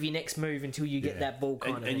think of your next move until you get that ball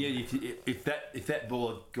kind of. And yeah, if that ball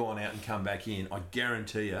had gone out and come back in, I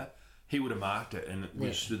guarantee you he would have marked it and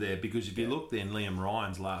we stood there. Because if you look then, Liam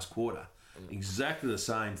Ryan's last quarter, exactly the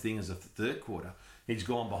same thing as the third quarter. He's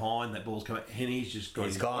gone behind, that ball's coming, and he's just got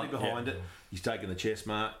his body behind it. He's taken the chest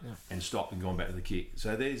mark and stopped and gone back to the kick.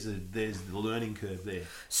 So there's the learning curve there.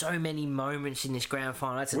 So many moments in this grand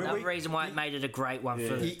final. That's another reason why it made it a great one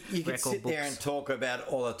for the You can record sit books. there and talk about it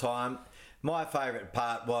all the time. My favourite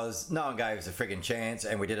part was no one gave us a frigging chance,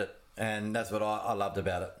 and we did it. And that's what I loved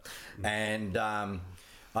about it. And I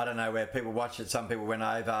don't know where people watched it. Some people went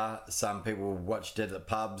over. Some people watched it at the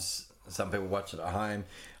pubs. Some people watched it at home.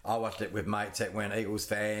 I watched it with mates that weren't Eagles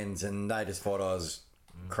fans, and they just thought I was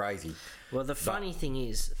crazy. Well, the funny thing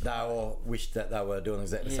is, They all wished that they were doing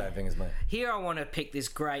exactly the same thing as me. here I want to pick this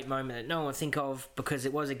great moment that no one will think of because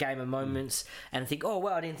it was a game of moments and think, oh,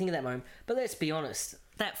 well, I didn't think of that moment. But let's be honest,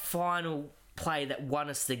 that final play that won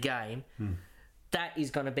us the game, that is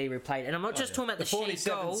going to be replayed. And I'm not just talking about the sheer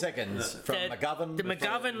 47 goal. seconds from McGovern. The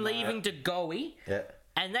McGovern leaving De Goey. Yeah.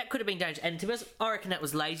 And that could have been dangerous. And to be honest, I reckon that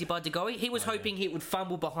was lazy by De Goey. He was hoping he would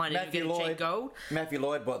fumble behind it and get a cheap goal. Matthew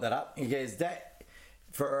Lloyd brought that up. He goes, that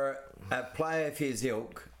for a player of his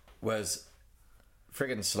ilk was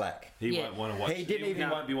friggin' slack. He won't want to watch. He didn't even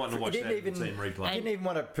won't be wanting to watch that team replay. He didn't even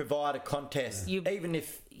want to provide a contest, even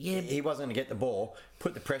if he wasn't going to get the ball.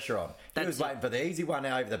 Put the pressure on. He was waiting for the easy one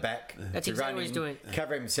over the back. That's to exactly run what he's in, doing.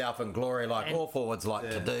 Cover himself in glory like all forwards like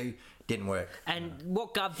to do. Didn't work. And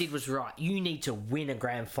what Gov did was right. You need to win a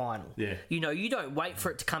grand final. Yeah. You don't wait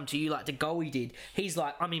for it to come to you like De Goey did. He's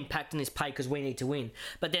like, I'm impacting this play because we need to win.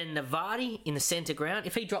 But then Navardi in the centre ground,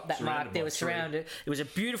 if he dropped that mark, they were surrounded. It was a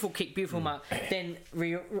beautiful kick, beautiful mark. Then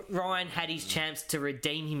Ryan had his chance to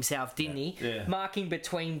redeem himself, didn't he? Yeah. Marking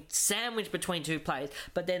sandwiched between two players.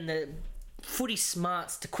 But then the footy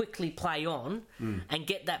smarts to quickly play on and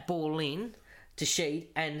get that ball in to Sheed,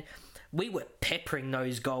 and we were peppering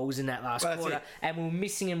those goals in that last quarter, and we were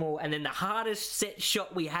missing them all. And then the hardest set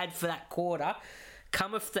shot we had for that quarter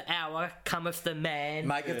cometh the hour, cometh the man.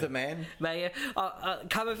 Maketh the man.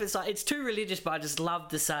 Cometh, it's too religious, but I just love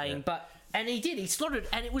the saying. And he did. He slotted,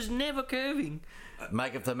 and it was never curving.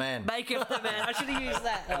 Maketh the man. Maketh the man. I should have used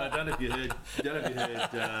that. And I don't know if you heard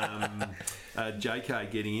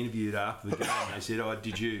JK getting interviewed after the game. They said, "Oh,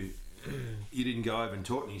 you didn't go over and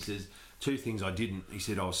talk?" And he says, "Two things I didn't." He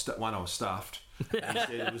said, I was stuffed." And he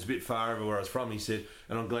said it was a bit far over where I was from. He said,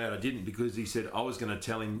 and I'm glad I didn't, because he said I was going to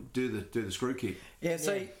tell him do the screw kick. Yeah,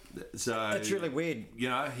 see, so it's really weird. You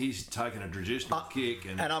know, he's taken a traditional kick,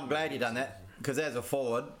 and I'm glad you done that, because as a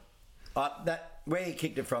forward, where he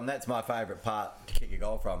kicked it from, that's my favourite part to kick a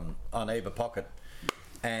goal from, on either pocket.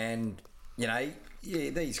 And you know,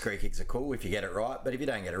 these screw kicks are cool if you get it right, but if you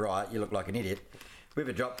don't get it right, you look like an idiot. With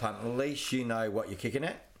a drop punt, at least you know what you're kicking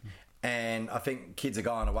at. And I think kids are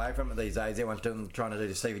going away from it these days. Everyone's trying to do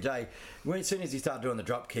the CVJ. As soon as he started doing the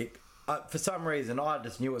drop kick, for some reason, I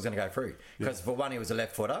just knew it was going to go through. Because for one, he was a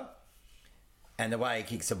left footer, and the way he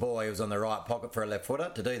kicks the ball, he was on the right pocket for a left footer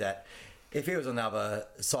to do that. If he was on the other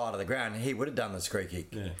side of the ground, he would have done the screw kick.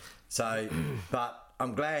 Yeah. So, but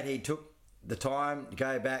I'm glad he took the time to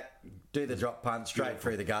go back, do the drop punt straight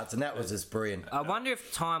through the guts, and that was just brilliant. I wonder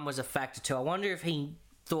if time was a factor too. I wonder if he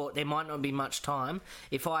thought there might not be much time.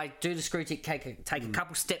 If I do the screw kick, take a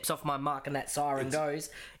couple steps off my mark, and that siren goes,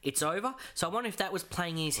 it's over. So I wonder if that was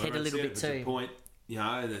playing in his head a little bit too. It's a point, you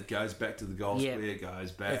know, that goes back to the goal square,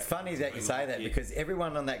 goes back. It's funny that you say that, because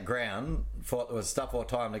everyone on that ground thought there was stuff or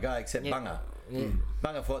time to go except Bunga. Yeah.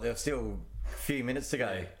 Bunga thought there was still a few minutes to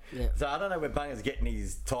go. Yeah. So I don't know where Bunga's getting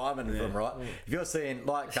his timing from, right? Yeah. If you're seeing,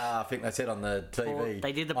 like I think they said on the TV...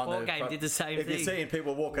 They did the ball game, did the same thing. If you're seeing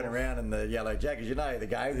people walking around in the yellow jackets, you know the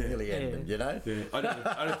game's nearly ended, you know? Yeah. I don't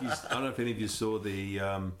know if any of you saw the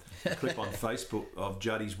clip on Facebook of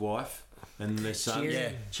Juddy's wife and their son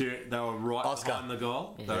cheering. They were right Oscar behind the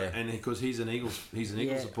goal, and because he's an Eagles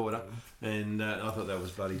supporter, and I thought that was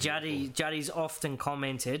bloody. Juddy's often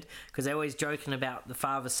commented, because they're always joking about the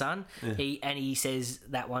father son. He says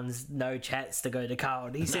that one's no chance to go to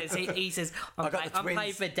Carlton. He says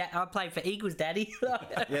I play for Eagles, Daddy.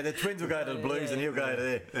 Yeah, the twins will go to the Blues and he'll go to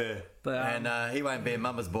there. Yeah. But, and he won't be a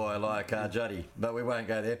mama's boy like Juddy, but we won't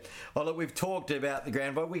go there. Oh look, we've talked about the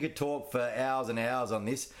ground, but we could talk for hours and hours on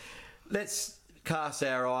this. Let's cast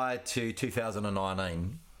our eye to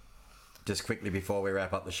 2019, just quickly before we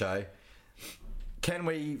wrap up the show. Can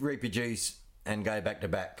we reproduce and go back to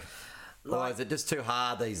back? Or is it just too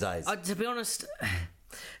hard these days? To be honest,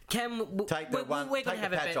 we're going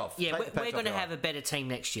to have a better team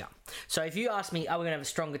next year. So if you ask me, are we going to have a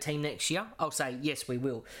stronger team next year? I'll say yes, we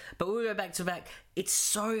will. But we'll go back to back. It's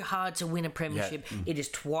so hard to win a premiership. Yeah. It is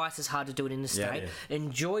twice as hard to do it in the state. Yeah.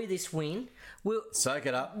 Enjoy this win. Soak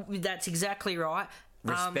it up. That's exactly right.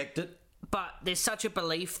 Respect it. But there's such a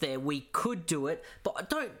belief there. We could do it,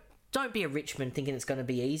 but don't be a Richmond thinking it's going to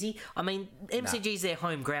be easy. I mean, MCG's their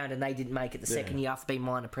home ground, and they didn't make it the second year after being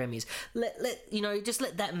minor premiers. Just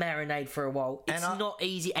let that marinade for a while. It's not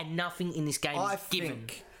easy, and nothing in this game is given. I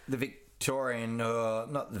think the Victorian,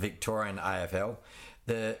 not the Victorian AFL,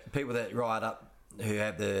 the people that ride up who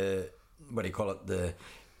have the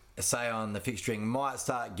say on the fixturing might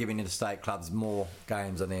start giving interstate clubs more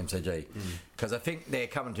games on the MCG, because I think they're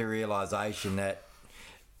coming to a realisation that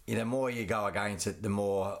the more you go against it, the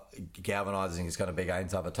more galvanising it's going to be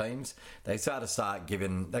against other teams. They've got to start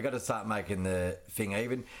making the thing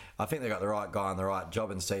even. I think they've got the right guy on the right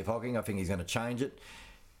job in Steve Hocking. I think he's going to change it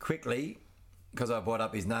quickly, because I brought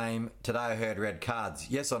up his name. Today I heard red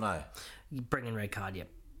cards. Yes or no? Bring in red card, yep.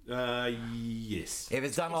 Yes. If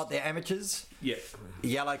it's done like the amateurs, a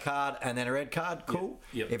yellow card and then a red card, cool.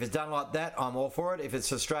 Yep. If it's done like that, I'm all for it. If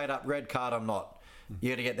it's a straight up red card, I'm not. You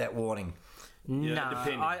got to get that warning. No,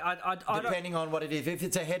 depending on what it is. If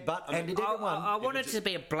it's a headbutt, I want it to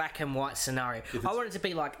be a black and white scenario. I want it to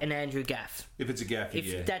be like an Andrew Gaff. If it's a Gaff,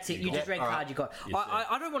 that's it. You just red card. You got. Yes,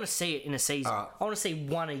 I don't want to see it in a season. I want to see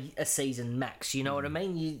one a season max. You know what I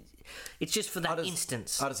mean? It's just for that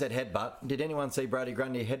instance. I just said headbutt. Did anyone see Brody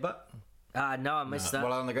Grundy headbutt? No, I missed that.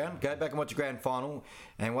 Well, on the ground. Go back and watch the grand final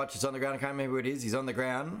and watch it's on the ground. I can't remember who it is. He's on the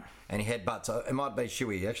ground and he headbutts. It might be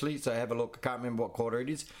Shuey, actually. So have a look. I can't remember what quarter it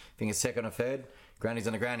is. I think it's second or third. Grundy's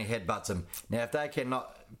on the ground, he headbutts him. Now, if they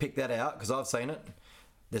cannot pick that out, because I've seen it,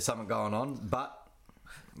 there's something going on. But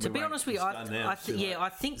To be honest with you, It's done now, I it's too late. I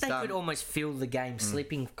think they done. could almost feel the game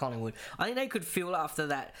slipping, Collingwood. I think they could feel after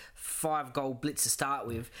that 5-goal blitz to start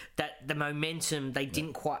with that the momentum, they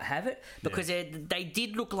didn't quite have it, because they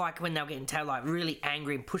did look like when they were getting tailed, like really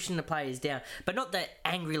angry and pushing the players down, but not that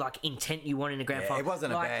angry like intent you want in a grand Yeah, final. it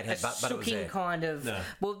wasn't a like bad headbutt, but it was sooking there. kind of. No.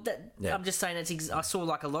 Well, I'm just saying I saw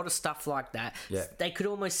like a lot of stuff like that. Yeah. They could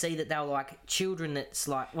almost see that they were like children that's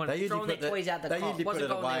like when They usually throwing their put toys out the they cot, usually put wasn't it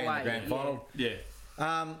going away their in the way. grand final. Yeah.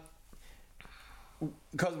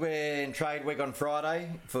 Because we're in trade week on Friday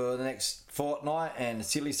for the next fortnight and the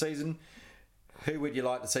silly season, who would you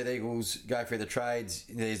like to see the Eagles go through the trades?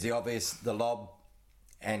 There's the obvious, the Lob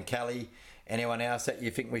and Kelly. Anyone else that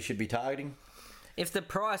you think we should be targeting? If the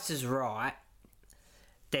price is right,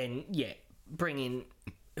 then bring in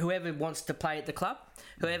whoever wants to play at the club,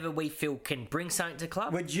 whoever we feel can bring something to the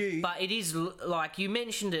club. Would you- But it is like you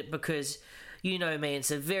mentioned it because you know me,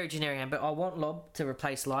 it's a very generic, but I want Lob to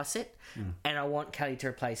replace Lysette and I want Kelly to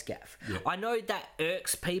replace Gaff. I know that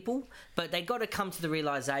irks people, but they got to come to the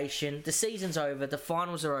realisation the season's over, the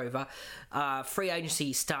finals are over, free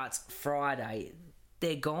agency starts Friday.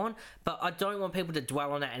 They're gone, but I don't want people to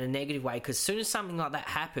dwell on that in a negative way, because as soon as something like that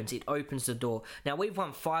happens, it opens the door. Now, we've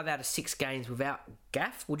won 5 out of 6 games without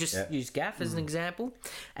Gaff. We'll just use Gaff as an example,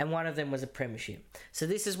 and one of them was a premiership. So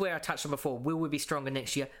this is where I touched on before. Will we be stronger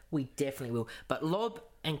next year? We definitely will. But Lob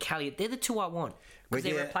and Kelly, they're the two I want, because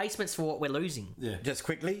they're replacements for what we're losing. Yeah. Just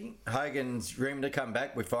quickly, Hogan's rumoured to come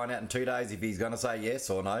back. We find out in 2 days if he's going to say yes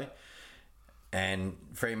or no. And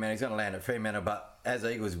Fremantle, he's going to land at Fremantle. But as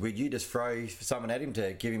Eagles, would you just throw someone at him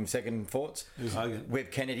to give him second thoughts? Who's Hogan? With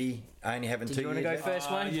Kennedy only having Did 2 you years want to go left?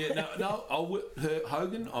 first, Wayne? Yeah, no,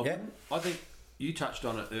 Hogan, I wouldn't. I think you touched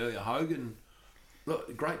on it earlier. Hogan,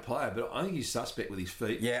 look, great player, but I think he's suspect with his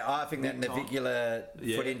feet. Yeah, I think that navicular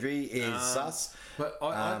foot injury is sus. But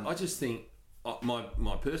I just think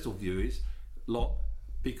my personal view is Lop,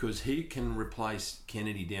 because he can replace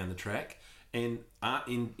Kennedy down the track, and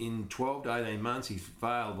in 12 to 18 months he's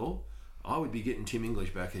available. I would be getting Tim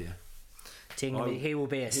English back here. He will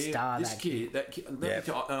be a star. This kid, and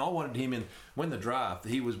I wanted him in when the draft.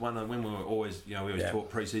 He was one of when we were always, we always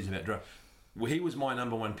talk pre-season about draft. Well, he was my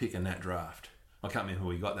number 1 pick in that draft. I can't remember who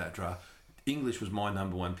we got that draft. English was my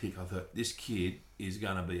number 1 pick. I thought this kid is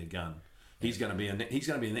going to be a gun. He's going to be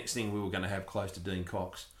the next thing we were going to have close to Dean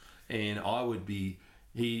Cox, and I would be.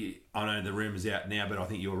 I know the rumour's out now, but I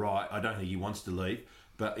think you're right. I don't think he wants to leave.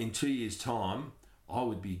 But in 2 years' time, I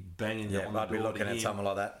would be banging on the door. I'd be looking at someone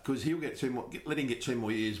like that, because he'll get 2 more. Let him get 2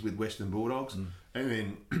 more years with Western Bulldogs, and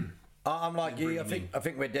then. I'm like you. I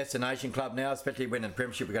think we're a destination club now, especially when in the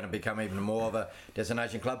Premiership we're going to become even more of a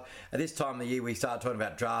destination club. At this time of the year, we start talking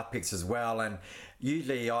about draft picks as well, and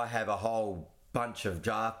usually I have a whole bunch of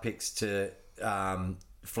draft picks to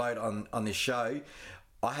float on this show.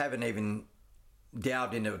 I haven't even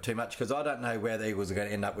delved into it too much because I don't know where the Eagles are going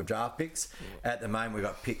to end up with draft picks. At the moment, we've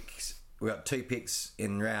got picks. We've got 2 picks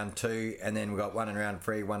in round 2, and then we've got 1 in round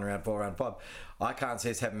 3, 1 in round 4, round 5. I can't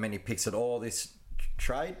see us having many picks at all this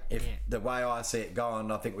trade. If the way I see it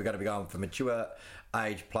going, I think we're going to be going for mature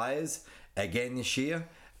age players again this year,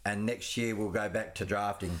 and next year we'll go back to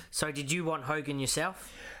drafting. So did you want Hogan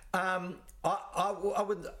yourself?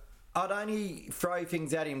 I'd only throw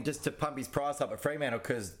things at him just to pump his price up at Fremantle,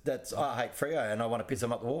 because I hate Freo and I want to piss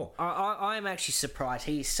him up the wall. I am actually surprised.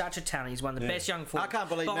 He's such a talent. He's one of the best young forwards. I can't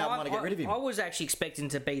believe Melbourne want to get rid of him. I was actually expecting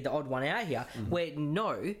to be the odd one out here, where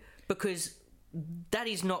no, because that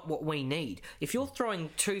is not what we need. If you're throwing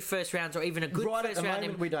 2 first rounds or even a good Right first at the round,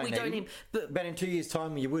 moment, we don't need him. But in 2 years'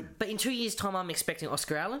 time, you would. But in 2 years' time, I'm expecting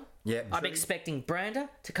Oscar Allen. Yeah, I'm true. expecting Brander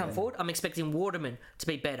to come forward. I'm expecting Waterman to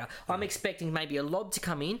be better. I'm expecting maybe a Lob to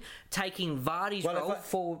come in, taking Vardy's role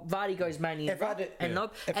for Vardy goes mainly in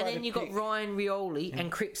Lob, and then you've got Ryan Rioli and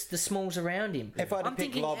Cripps, the smalls around him. If I had to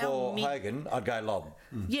pick Lob or Hogan, I'd go Lob.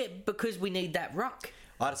 Yeah, because we need that ruck.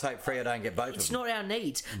 I just hope Freo don't get both of them. It's not our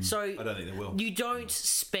needs. So I don't think they will. You don't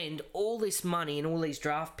spend all this money and all these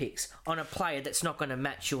draft picks on a player that's not going to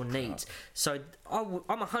match your needs. So I'm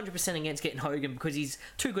 100% against getting Hogan because he's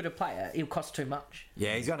too good a player. He'll cost too much.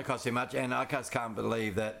 Yeah, he's going to cost too much, and I just can't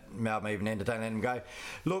believe that Melbourne even entertained him go.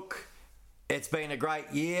 Look, it's been a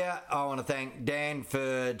great year. I want to thank Dan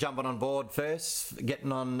for jumping on board first,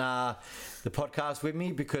 getting on the podcast with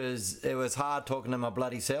me, because it was hard talking to my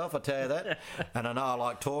bloody self, I tell you that. And I know I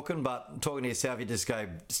like talking, but talking to yourself, you just go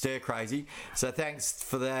stir crazy. So thanks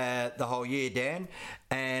for the whole year, Dan.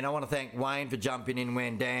 And I want to thank Wayne for jumping in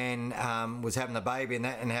when Dan was having the baby and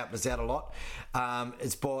that, and helped us out a lot.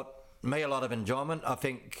 It's brought me a lot of enjoyment. I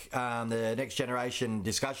think the Next Generation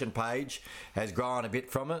discussion page has grown a bit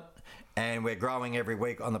from it, and we're growing every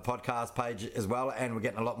week on the podcast page as well, and we're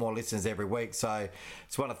getting a lot more listeners every week. So I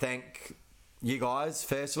just want to thank you guys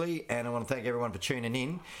firstly, and I want to thank everyone for tuning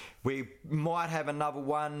in. We might have another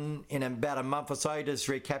one in about a month or so, just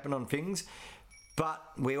recapping on things, but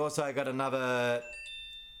we also got another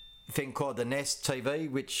thing called the Nest TV,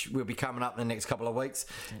 which will be coming up in the next couple of weeks,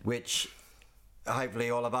 which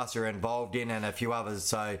hopefully all of us are involved in, and a few others.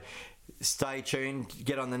 So stay tuned,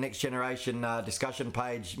 get on the Next Generation discussion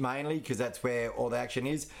page mainly, because that's where all the action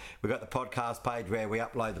is. We've got the podcast page where we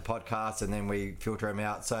upload the podcasts and then we filter them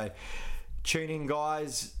out. So tune in,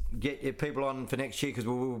 guys, get your people on for next year, because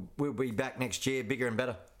we'll be back next year bigger and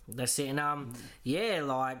better. That's it. And yeah,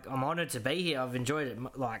 like, I'm honoured to be here. I've enjoyed it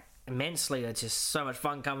like immensely. It's just so much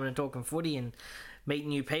fun coming and talking footy and meeting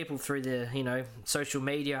new people through the social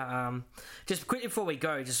media. Just quickly before we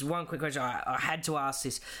go, just one quick question. I had to ask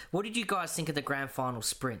this. What did you guys think of the grand final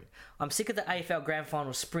sprint? I'm sick of the AFL grand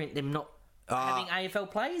final sprint, them not having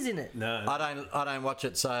AFL players in it. No, I don't watch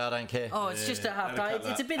it, so I don't care. Oh, it's just a half day.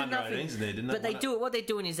 It's a bit of nothing. But they do it. What they're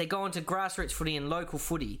doing is they go into grassroots footy and local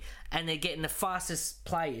footy, and they're getting the fastest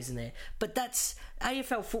players in there. But that's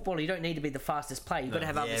AFL football. You don't need to be the fastest player. You've got to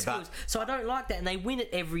have other skills. So I don't like that. And they win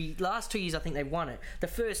it last 2 years. I think they won it. The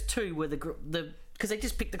first two were the because they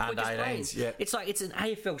just picked the quickest players. Yeah. It's like it's an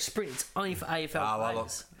AFL sprint. It's only for AFL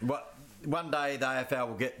players. One day the AFL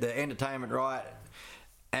will get the entertainment right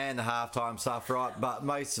and the halftime stuff right, but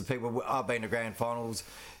most of the people, I've been to grand finals,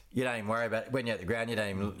 you don't even worry about it. When you're at the ground, you don't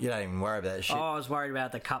even worry about that shit. Oh, I was worried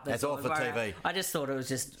about the cup. That's all for TV. I just thought it was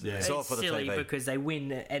just it's all for silly the TV. Because they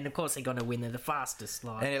win, and of course they're going to win. They're the fastest.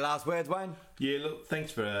 Any last words, Wayne? Yeah, look,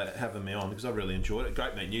 thanks for having me on, because I really enjoyed it.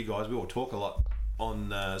 Great meeting you guys. We all talk a lot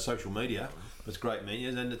on social media. It's great meeting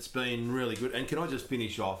you, and it's been really good. And can I just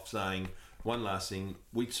finish off saying one last thing?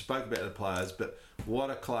 We spoke about the players, but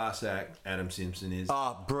what a class act Adam Simpson is.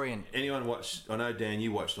 Oh, brilliant. Anyone watched, I know, Dan,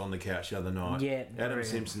 you watched On the Couch the other night. Yeah, Adam brilliant.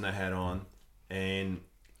 Simpson they had on, and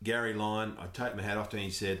Gary Lyon, I take my hat off to him,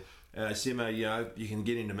 he said, Simo, you can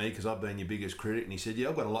get into me because I've been your biggest critic. And he said, yeah,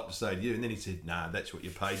 I've got a lot to say to you. And then he said, nah, that's what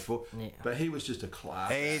you're paid for. Yeah. But he was just a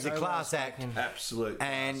class He's act. a class act. Absolute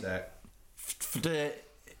class act.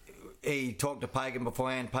 He talked to Pagan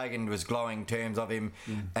beforehand. Pagan was glowing terms of him.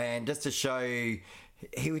 And just to show,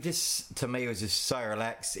 he was just, to me, was just so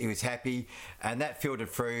relaxed. He was happy. And that filtered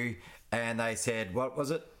through. And they said, what was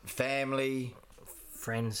it? Family,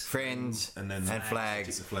 friends, and then flags.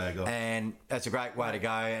 Take the flag off. And that's a great way to go.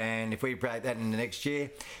 And if we break that in the next year,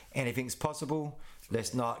 anything's possible.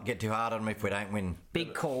 Let's not get too hard on him if we don't win.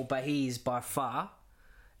 Big call, but he is by far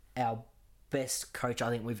our best coach I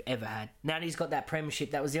think we've ever had. Now that he's got that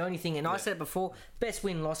premiership, that was the only thing. And I said it before, best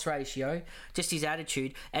win-loss ratio, just his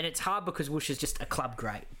attitude. And it's hard because Woosh is just a club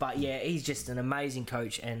great. But yeah, he's just an amazing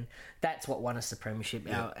coach, and that's what won us the premiership.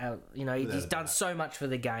 Yeah. He's done so much for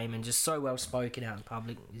the game and just so well spoken out in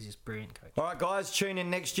public. He's just brilliant coach. All right, guys, tune in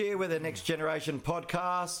next year with the Next Generation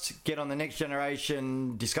podcast. Get on the Next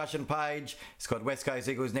Generation discussion page. It's called West Coast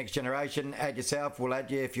Eagles Next Generation. Add yourself. We'll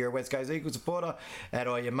add you if you're a West Coast Eagles supporter. Add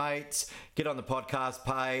all your mates. Get on the podcast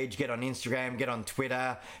page. Get on Instagram. Get on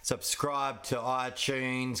Twitter. Subscribe to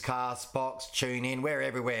iTunes, Castbox, TuneIn. We're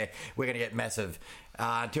everywhere. We're going to get massive.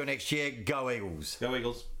 Until next year, go Eagles. Go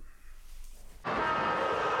Eagles.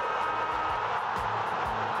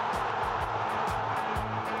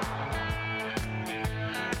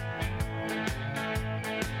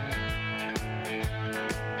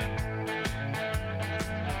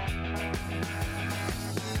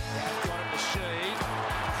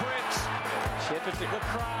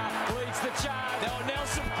 Craft leads the charge. Now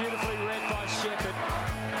Nelson beautifully read by Shepherd.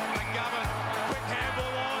 McGovern, quick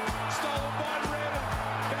handball on.